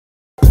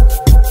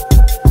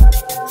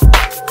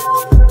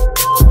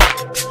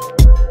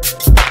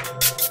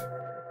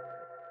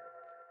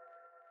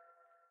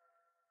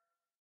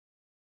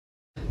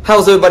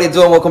How's everybody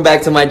doing? Welcome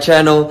back to my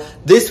channel.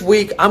 This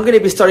week I'm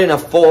gonna be starting a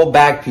full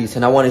back piece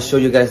and I want to show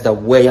you guys the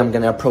way I'm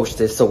gonna approach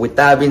this. So with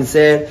that being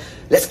said,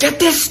 let's get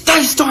this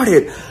day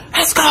started.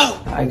 Let's go.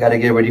 I gotta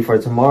get ready for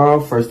tomorrow.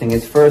 First thing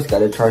is first,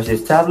 gotta charge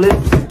this tablet,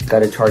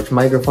 gotta charge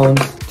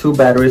microphones, 2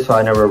 batteries so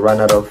I never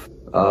run out of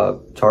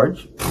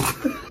charge.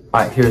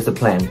 Alright, here's the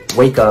plan.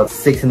 Wake up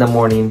 6 in the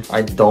morning.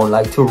 I don't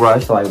like to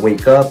rush, so I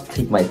wake up,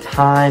 take my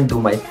time,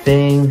 do my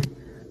thing.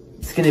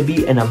 It's gonna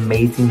be an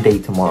amazing day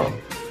tomorrow.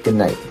 Good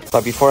night.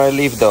 But before I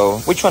leave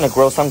though, we're trying to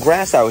grow some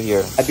grass out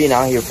here. I've been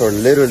out here for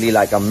literally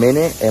like a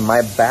minute and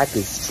my back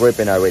is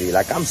dripping already.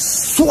 Like I'm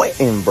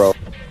sweating, bro.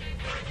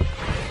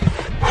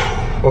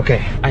 Okay,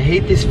 I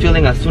hate this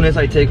feeling. As soon as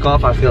I take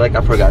off, I feel like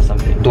I forgot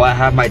something. Do I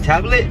have my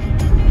tablet?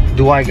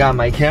 Do I got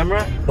my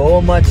camera?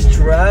 So much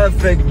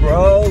traffic,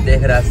 bro.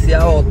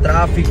 Desgraciado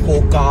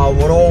tráfico,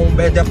 cabrón.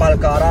 Vete pa'l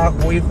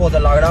carajo, hijo de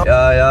la gran...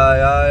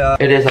 Yeah.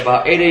 It is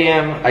about 8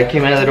 a.m. I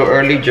came in a little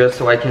early just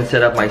so I can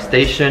set up my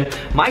station.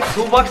 My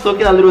toolbox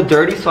looking a little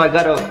dirty, so I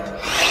gotta...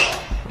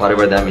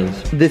 whatever that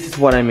means. This is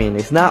what I mean.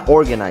 It's not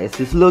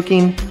organized. It's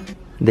looking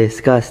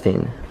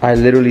disgusting. I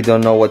literally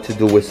don't know what to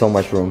do with so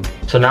much room.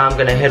 So now I'm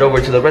gonna head over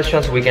to the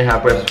restaurant so we can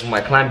have breakfast with my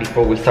client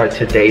before we start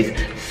today's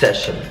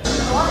session.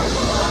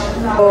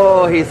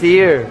 Oh, he's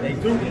here.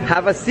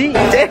 Have a seat.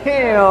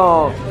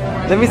 Damn.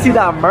 Let me see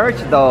that merch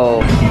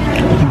though.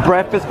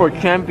 Breakfast for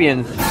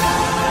champions.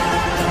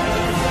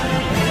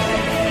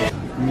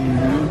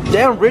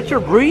 Damn, Richard,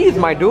 breathe,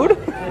 my dude.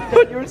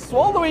 You're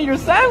swallowing your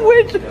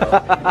sandwich.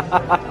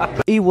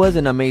 It was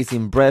an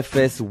amazing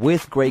breakfast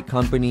with great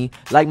company.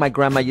 Like my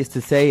grandma used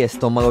to say,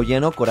 estómago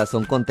lleno,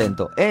 corazón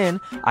contento. And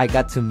I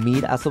got to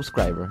meet a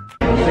subscriber.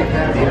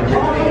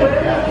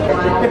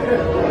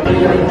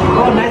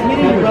 Oh, nice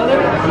meeting you,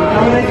 brother.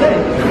 Have a nice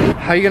day.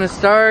 How are you gonna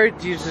start?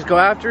 Do you just go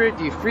after it?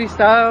 Do you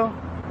freestyle?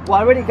 Well,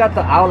 I already got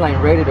the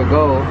outline ready to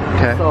go.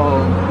 Okay.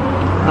 So,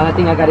 another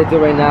thing I gotta do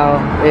right now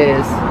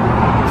is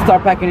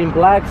start packing in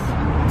blacks,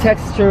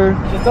 texture.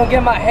 Just don't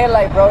get my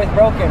headlight, bro. It's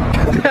broken.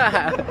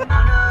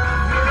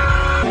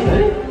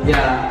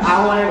 Yeah,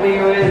 I wanna be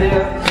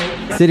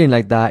with you. Sitting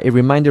like that, it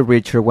reminded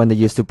Richard when they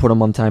used to put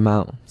him on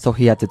timeout. So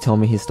he had to tell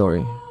me his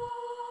story.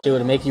 It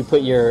would make you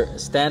put your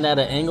stand at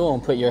an angle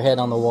and put your head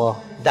on the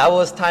wall. That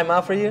was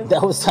timeout for you?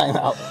 That was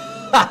timeout.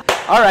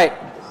 Alright,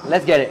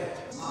 let's get it.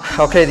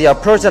 Okay, the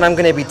approach that I'm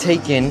gonna be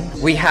taking,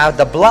 we have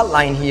the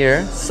bloodline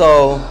here.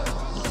 So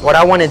what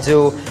I wanna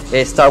do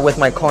is start with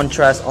my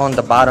contrast on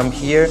the bottom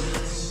here,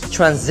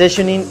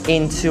 transitioning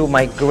into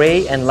my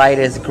gray and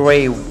lightest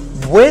gray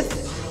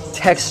with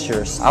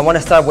textures. I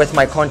wanna start with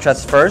my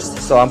contrast first,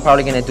 so I'm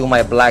probably gonna do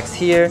my blacks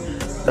here,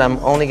 but I'm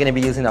only gonna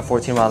be using a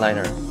 14 round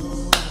liner.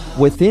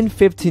 Within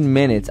 15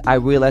 minutes, I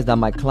realized that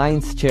my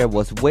client's chair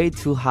was way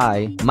too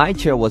high, my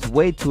chair was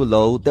way too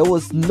low. There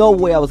was no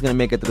way I was gonna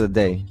make it through the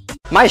day.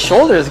 My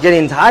shoulder is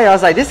getting tired. I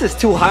was like, this is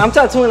too high. I'm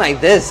tattooing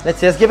like this.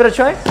 Let's give it a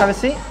try. Have a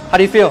seat. How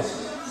do you feel?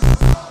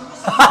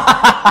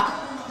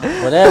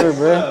 Whatever,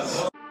 bro.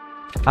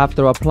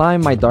 After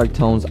applying my dark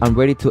tones, I'm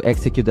ready to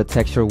execute the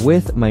texture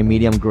with my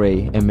medium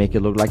gray and make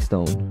it look like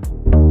stone.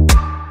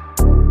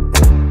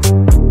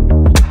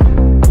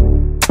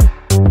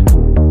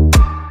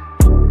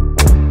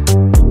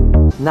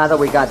 Now that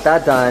we got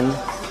that done,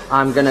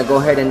 I'm gonna go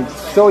ahead and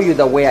show you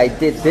the way I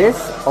did this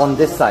on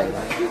this side.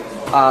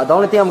 The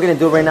only thing I'm gonna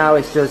do right now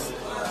is just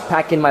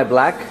pack in my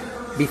black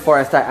before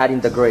I start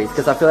adding the grays,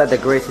 because I feel like the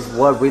grays is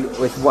what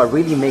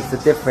really makes the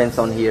difference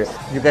on here.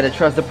 You gotta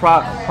trust the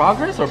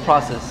progress or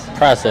process?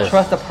 Process.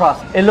 Trust the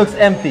process. It looks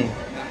empty,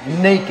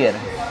 naked.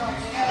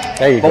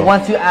 There you go. But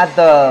once you add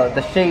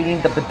the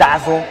shading, the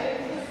bedazzle,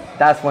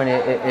 that's when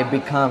it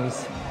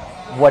becomes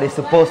what it's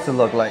supposed to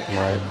look like.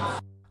 Right.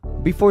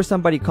 Before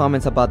somebody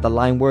comments about the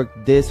line work,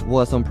 this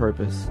was on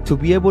purpose. To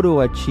be able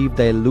to achieve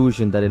the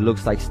illusion that it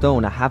looks like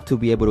stone, I have to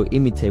be able to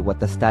imitate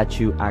what the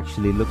statue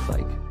actually looks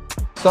like.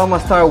 So I'm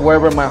gonna start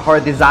wherever my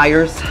heart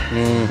desires.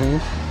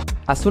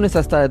 As soon as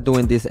I started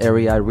doing this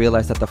area, I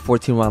realized that the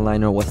 14 round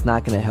liner was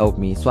not gonna help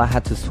me, so I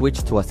had to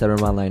switch to a 7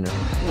 round liner.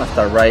 I'm gonna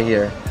start right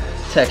here.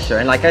 Texture,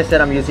 and like I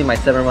said, I'm using my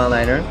 7 round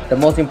liner. The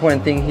most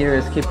important thing here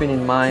is keeping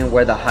in mind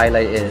where the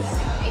highlight is.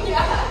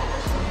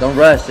 Don't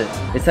rush it.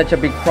 It's such a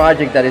big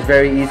project that it's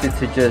very easy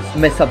to just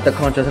mess up the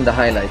contrast and the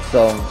highlights.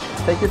 So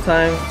take your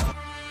time.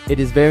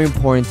 It is very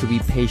important to be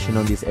patient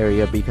on this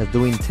area because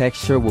doing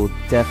texture will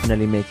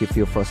definitely make you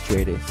feel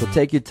frustrated. So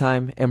take your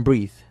time and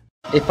breathe.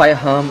 If I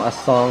hum a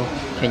song,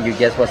 can you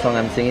guess what song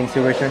I'm singing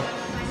to, Richard?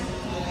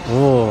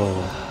 Ooh.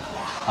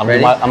 I'm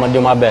gonna do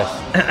my best.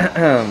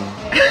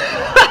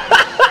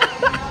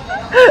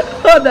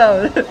 Hold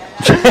on.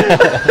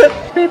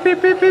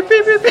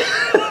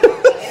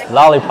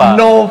 Lollipop.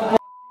 No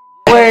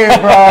way,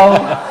 bro.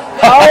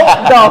 How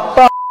the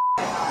fuck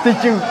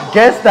did you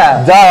guess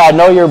that? Dog, I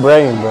know your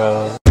brain,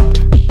 bro.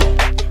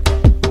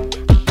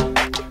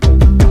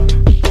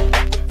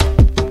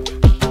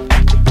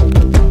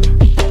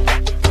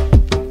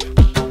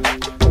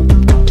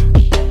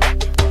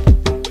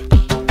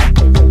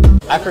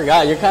 I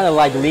forgot, you're kind of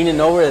like leaning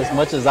over as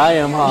much as I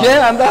am, huh?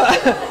 Yeah, I'm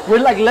not. We're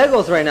like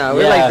Legos right now.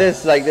 We're like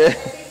this, like this.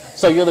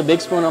 So you're the big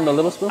spoon, I'm the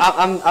little spoon?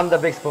 I'm the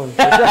big spoon.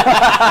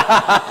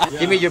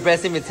 Give me your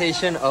best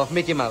imitation of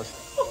Mickey Mouse.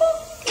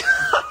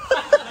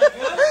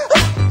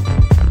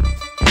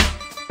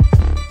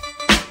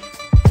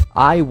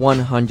 I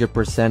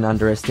 100%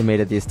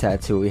 underestimated this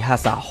tattoo. It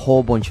has a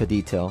whole bunch of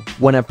detail.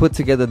 When I put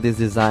together this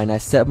design, I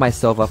set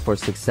myself up for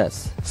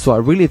success. So I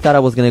really thought I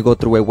was gonna go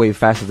through it way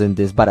faster than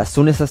this, but as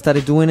soon as I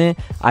started doing it,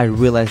 I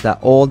realized that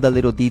all the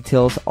little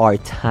details are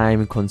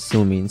time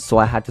consuming. So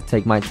I had to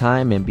take my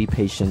time and be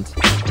patient.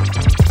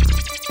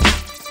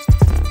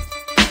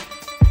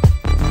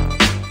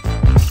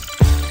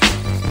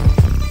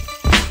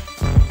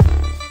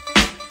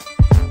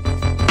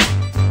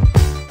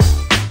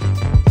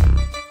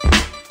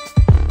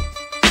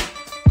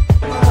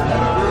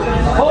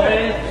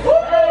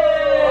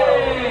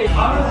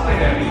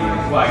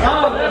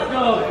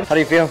 How do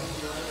you feel?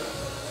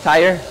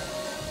 Tired?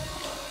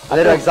 A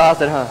little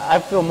exhausted, huh? I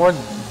feel more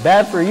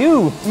bad for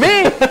you.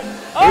 Me?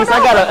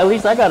 At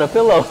least I got a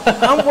pillow.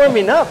 I'm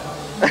warming up.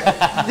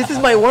 This is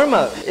my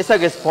warm-up. It's a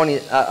good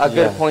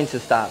point to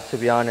stop, to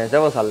be honest. There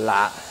was a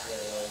lot.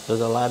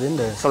 There's a lot in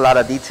there. There's a lot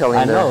of detail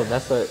in there. I know,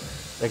 that's what,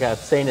 like I was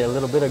saying it a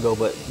little bit ago,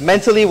 but...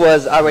 Mentally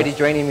was already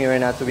draining me right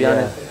now, to be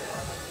honest.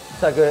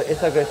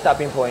 It's a good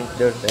stopping point.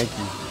 Dude, thank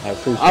you. I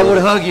appreciate it. I would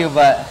hug you,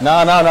 but...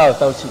 No,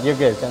 so you're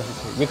good.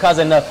 You caused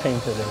enough pain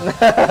today.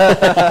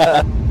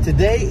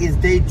 Today is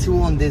day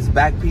 2 on this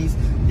back piece.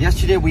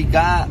 Yesterday we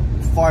got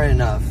far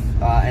enough,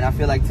 and I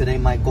feel like today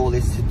my goal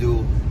is to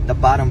do the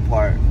bottom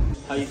part.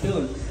 How you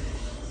feeling?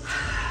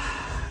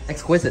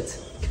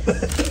 Exquisite.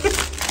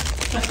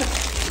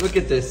 Look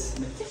at this.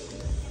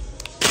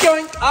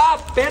 Going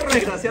up, perro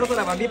desgraciado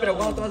la bambi, pero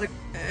cuando vas a...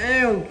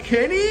 Damn,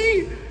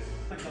 Kenny!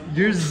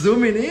 You're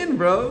zooming in,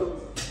 bro.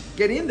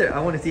 Get in there. I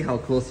want to see how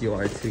close you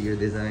are to your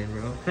design,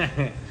 bro.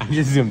 I'm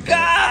just zoomed.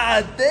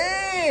 God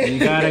damn! You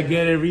gotta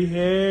get every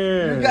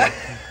hair.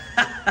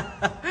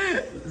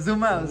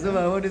 Zoom out.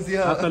 I want to see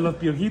how. Hasta los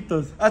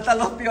piojitos. Hasta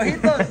los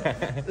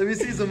piojitos. Let me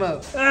see. Zoom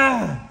out.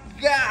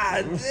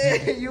 God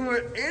damn! You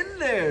were in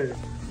there.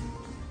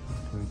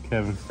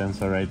 Kevin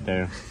stencil right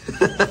there.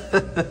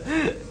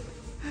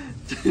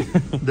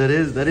 That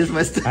is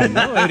my style. I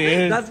know it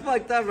is. That's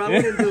fucked up, bro. I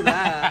wouldn't do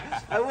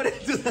that. I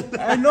wouldn't do that.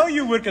 I know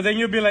you would, because then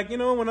you'd be like, you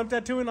know, when I'm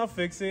tattooing, I'll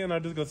fix it and I'll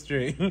just go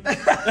straight.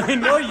 I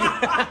know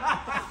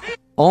you.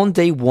 On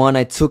day 1,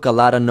 I took a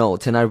lot of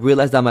notes and I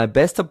realized that my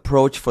best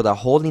approach for the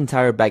whole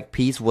entire back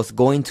piece was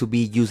going to be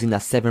using a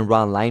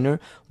 7-round liner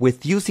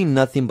with using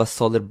nothing but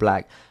solid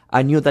black.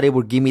 I knew that it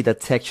would give me the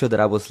texture that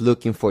I was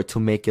looking for to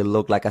make it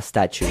look like a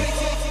statue.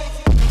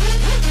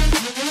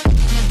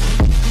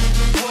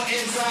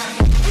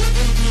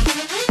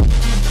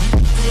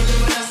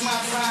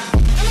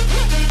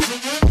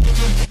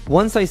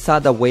 Once I saw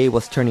the way it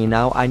was turning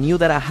out, I knew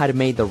that I had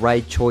made the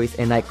right choice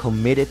and I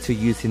committed to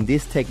using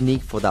this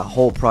technique for the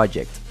whole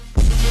project.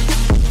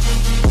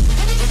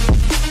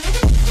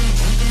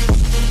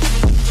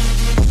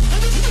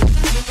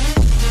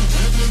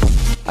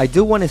 I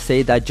do want to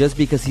say that just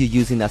because you're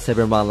using a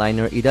 7-round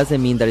liner, it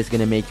doesn't mean that it's going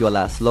to make you a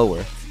lot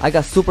slower. I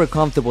got super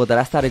comfortable that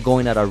I started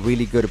going at a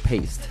really good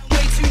pace.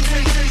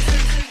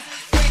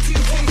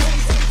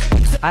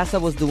 As I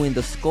was doing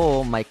the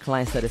skull, my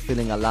client started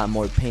feeling a lot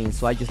more pain,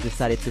 so I just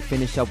decided to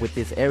finish up with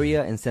this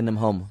area and send them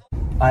home.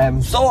 I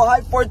am so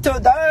hyped for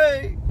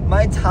today!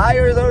 My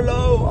tires are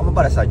low! I'm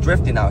about to start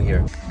drifting out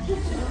here.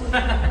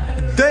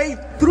 Day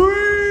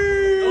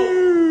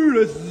 3!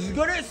 Let's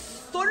get it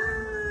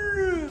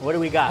started! What do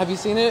we got? Have you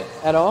seen it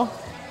at all?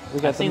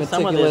 We got I've the seen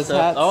some of meticulous this.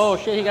 hats. Oh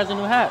shit, he got some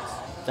new hats.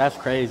 That's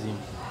crazy.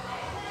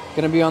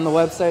 Gonna be on the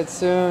website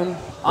soon.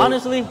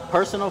 Honestly,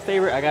 personal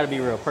favorite, I gotta be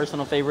real,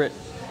 personal favorite.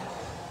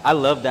 I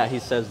love that he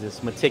says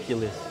this,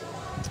 meticulous.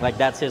 Like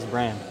that's his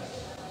brand.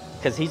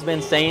 Cause he's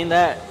been saying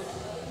that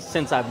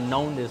since I've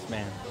known this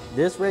man.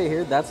 This right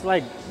here, that's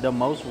like the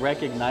most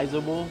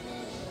recognizable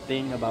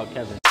thing about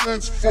Kevin.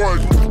 That's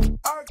fun.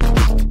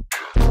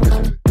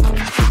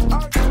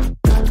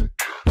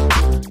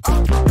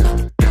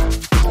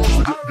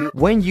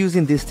 When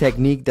using this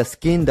technique, the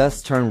skin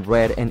does turn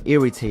red and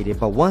irritated,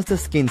 but once the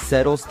skin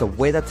settles, the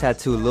way the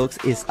tattoo looks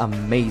is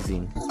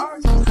amazing.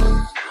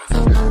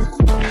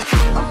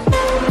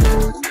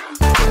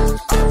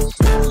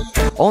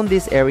 On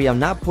this area, I'm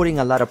not putting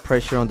a lot of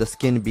pressure on the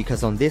skin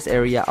because on this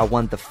area, I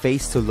want the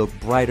face to look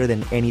brighter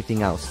than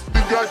anything else.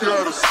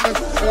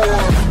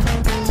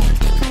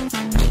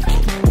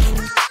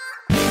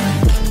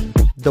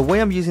 The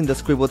way I'm using the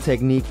scribble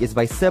technique is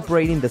by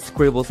separating the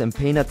scribbles and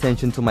paying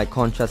attention to my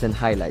contrast and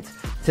highlights.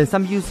 Since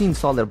I'm using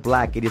solid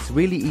black, it is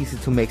really easy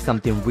to make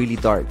something really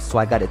dark, so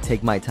I gotta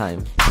take my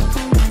time.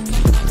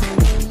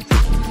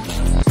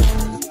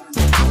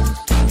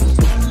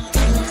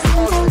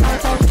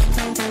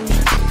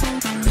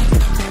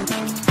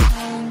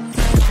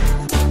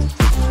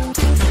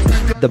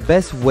 The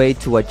best way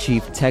to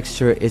achieve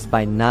texture is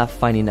by not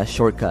finding a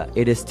shortcut.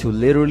 It is to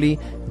literally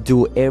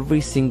do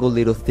every single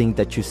little thing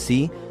that you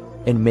see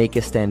and make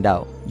it stand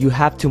out. You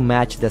have to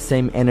match the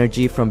same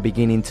energy from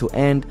beginning to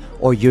end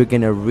or you're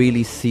gonna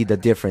really see the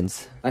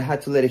difference. I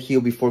had to let it heal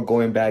before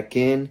going back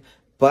in,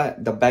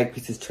 But the back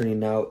piece is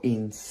turning out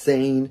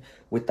insane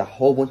with a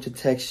whole bunch of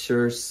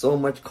textures, so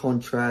much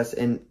contrast,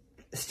 and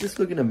it's just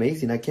looking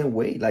amazing. I can't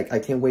wait. Like, I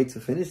can't wait to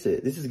finish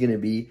it. This is gonna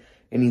be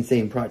an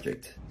insane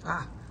project.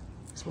 Ah,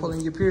 it's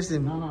pulling your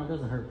piercing. No, it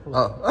doesn't hurt. Pull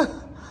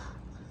Oh.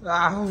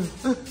 Ah.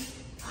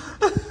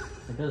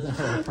 It doesn't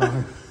hurt, I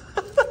promise.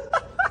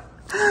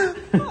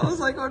 I was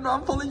like, oh no,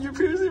 I'm pulling your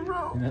piercing,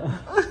 bro. No.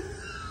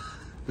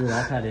 Dude,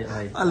 I've had it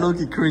like... I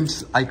low-key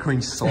cringe. I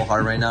cringe so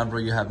hard right now, bro.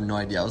 You have no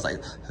idea. I was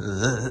like...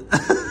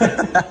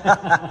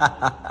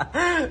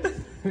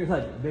 You're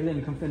like,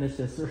 Billion, come finish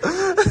this.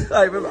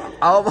 I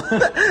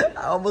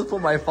almost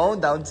put my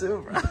phone down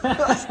too, bro.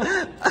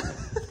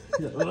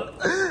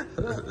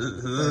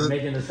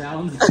 Making the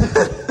sounds.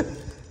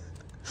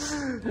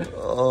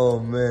 Oh,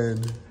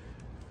 man.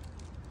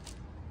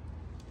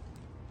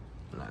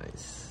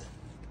 Nice.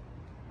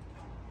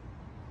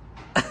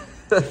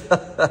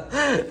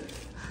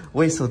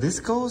 Wait, so this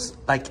goes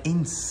like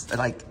in,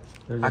 like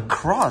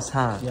across,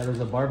 huh? Yeah, there's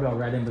a barbell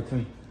right in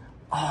between.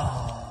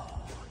 Oh,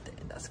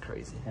 damn, that's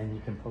crazy. And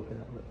you can poke it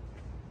out. Look.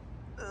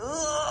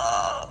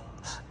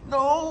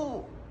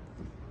 No.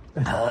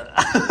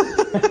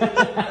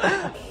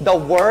 The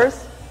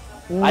worst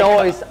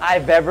noise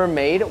I've ever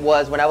made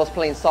was when I was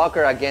playing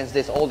soccer against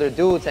these older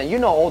dudes, and you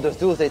know older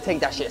dudes, they take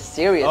that shit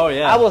serious. Oh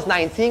yeah. I was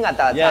 19 at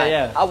that time.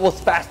 Yeah. I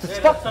was fast as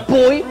fuck,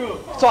 boy.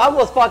 So I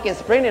was fucking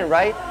sprinting,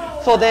 right?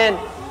 So then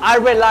I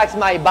relaxed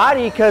my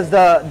body because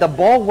the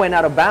ball went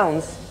out of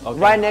bounds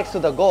right next to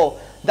the goal.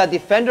 The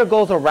defender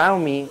goes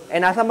around me,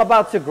 and as I'm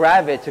about to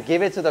grab it to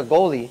give it to the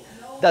goalie,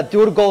 the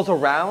dude goes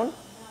around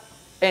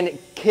and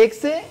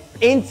kicks it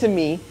into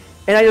me,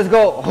 and I just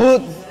go,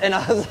 hoot, and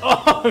I was,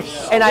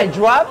 and I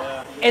drop,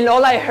 and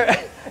all I heard,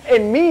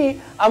 and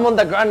me, I'm on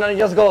the ground, and I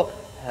just go,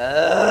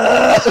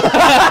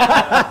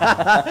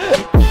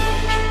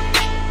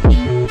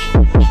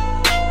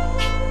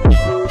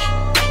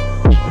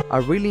 I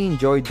really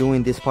enjoy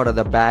doing this part of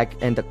the back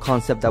and the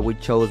concept that we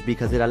chose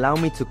because it allowed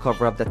me to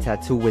cover up the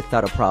tattoo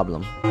without a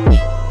problem.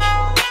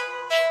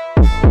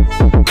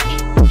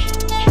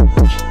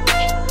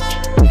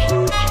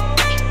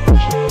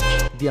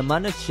 The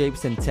amount of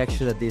shapes and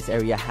texture that this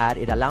area had,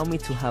 it allowed me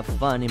to have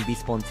fun and be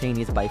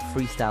spontaneous by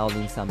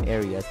freestyling some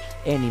areas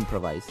and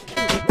improvise.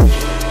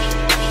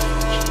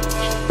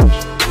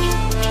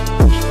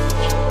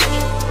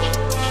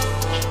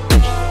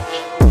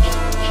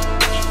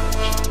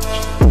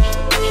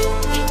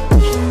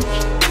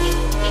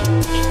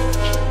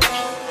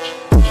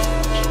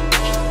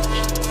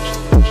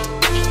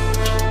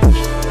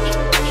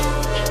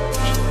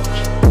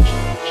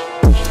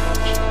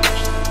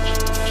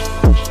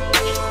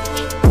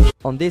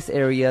 On this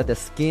area, the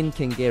skin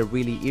can get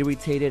really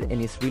irritated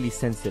and it's really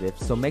sensitive,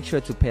 so make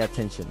sure to pay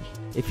attention.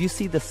 If you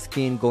see the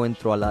skin going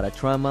through a lot of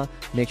trauma,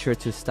 make sure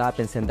to stop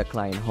and send the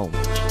client home.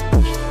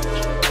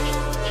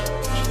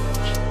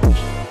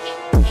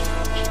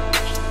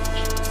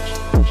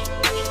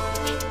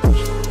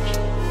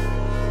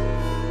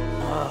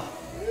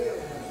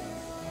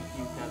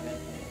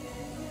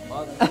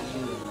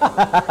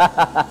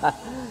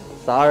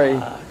 Sorry.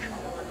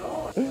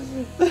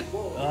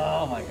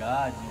 Oh my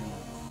god, dude.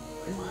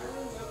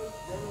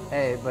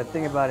 Hey, but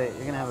think about it.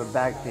 You're gonna have a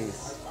back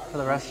piece for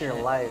the rest of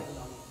your life.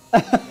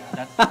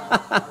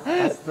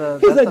 That's the.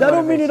 He's like, that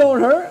don't mean it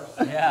don't hurt.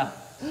 Yeah.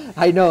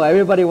 I know,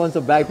 everybody wants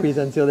a back piece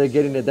until they're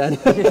getting it done.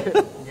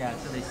 Yeah,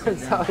 so they sit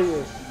That's how down. it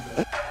is.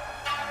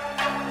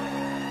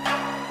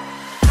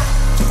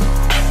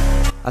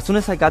 As soon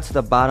as I got to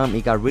the bottom,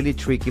 it got really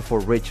tricky for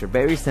Richard,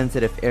 very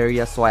sensitive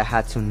area, so I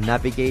had to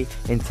navigate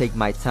and take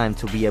my time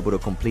to be able to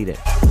complete it.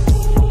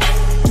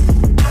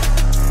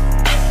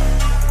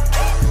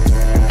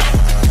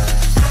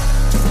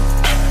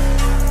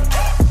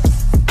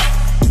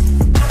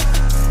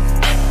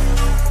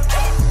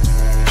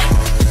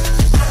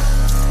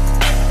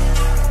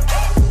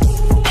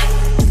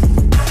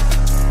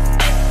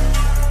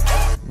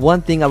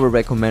 One thing I would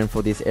recommend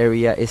for this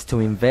area is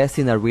to invest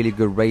in a really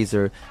good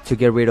razor to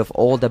get rid of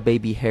all the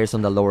baby hairs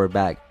on the lower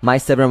back. My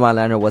 7-mile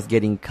liner was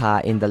getting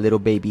caught in the little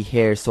baby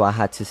hair, so I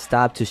had to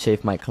stop to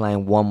shave my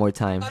client one more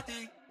time.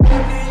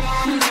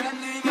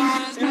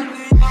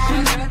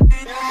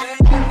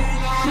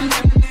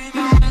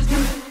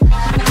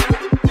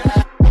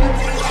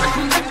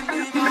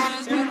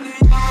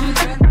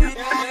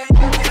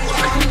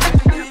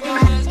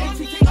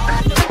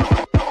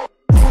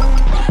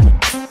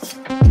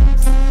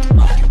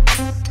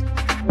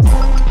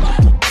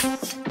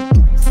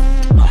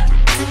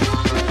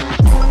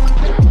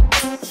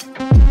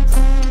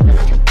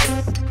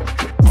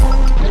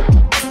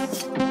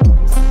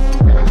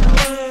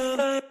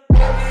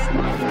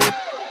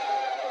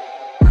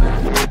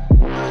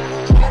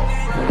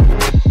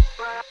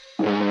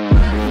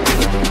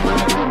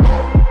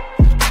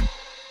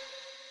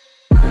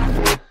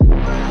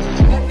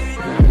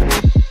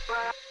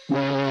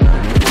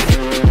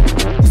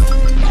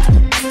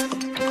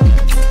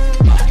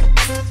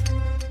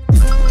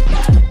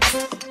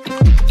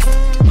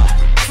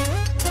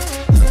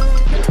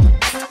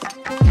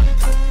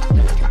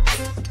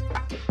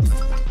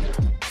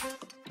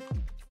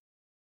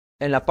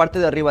 En la parte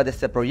de arriba de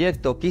este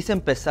proyecto quise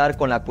empezar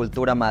con la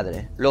cultura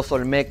madre, los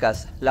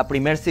olmecas, la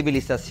primer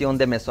civilización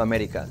de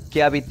Mesoamérica,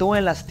 que habitó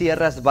en las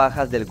tierras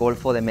bajas del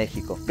Golfo de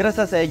México.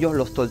 Gracias a ellos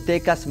los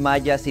toltecas,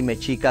 mayas y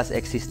mexicas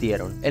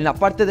existieron. En la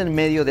parte del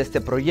medio de este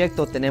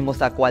proyecto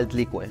tenemos a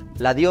Coatlicue,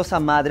 la diosa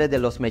madre de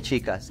los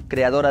mexicas,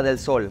 creadora del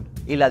sol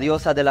y la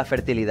diosa de la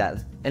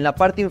fertilidad. En la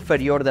parte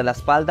inferior de la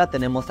espalda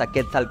tenemos a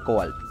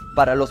Quetzalcóatl.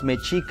 Para los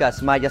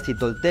mexicas, mayas y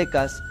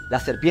toltecas, la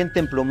serpiente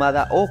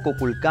emplumada o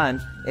Coculcán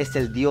es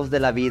el dios de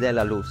la vida y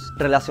la luz,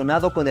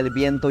 relacionado con el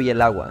viento y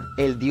el agua,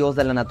 el dios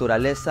de la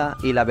naturaleza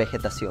y la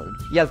vegetación.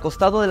 Y al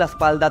costado de la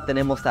espalda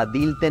tenemos a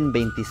Dilten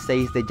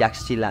 26 de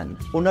Yaxchilán,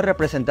 una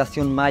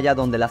representación maya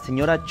donde la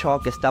señora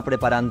Choc está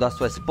preparando a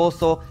su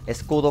esposo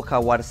Escudo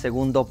Jaguar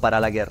II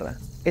para la guerra.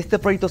 Este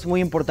proyecto es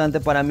muy importante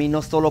para mí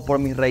no solo por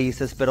mis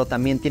raíces, pero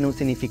también tiene un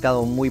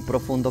significado muy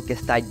profundo que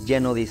está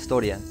lleno de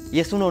historia. Y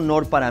es un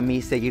honor para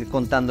mí seguir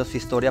contando su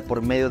historia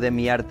por medio de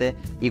mi arte,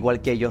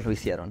 igual que ellos lo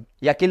hicieron.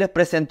 Y aquí les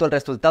presento el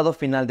resultado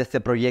final de este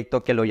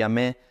proyecto que lo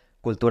llamé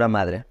Cultura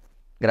Madre.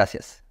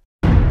 Gracias.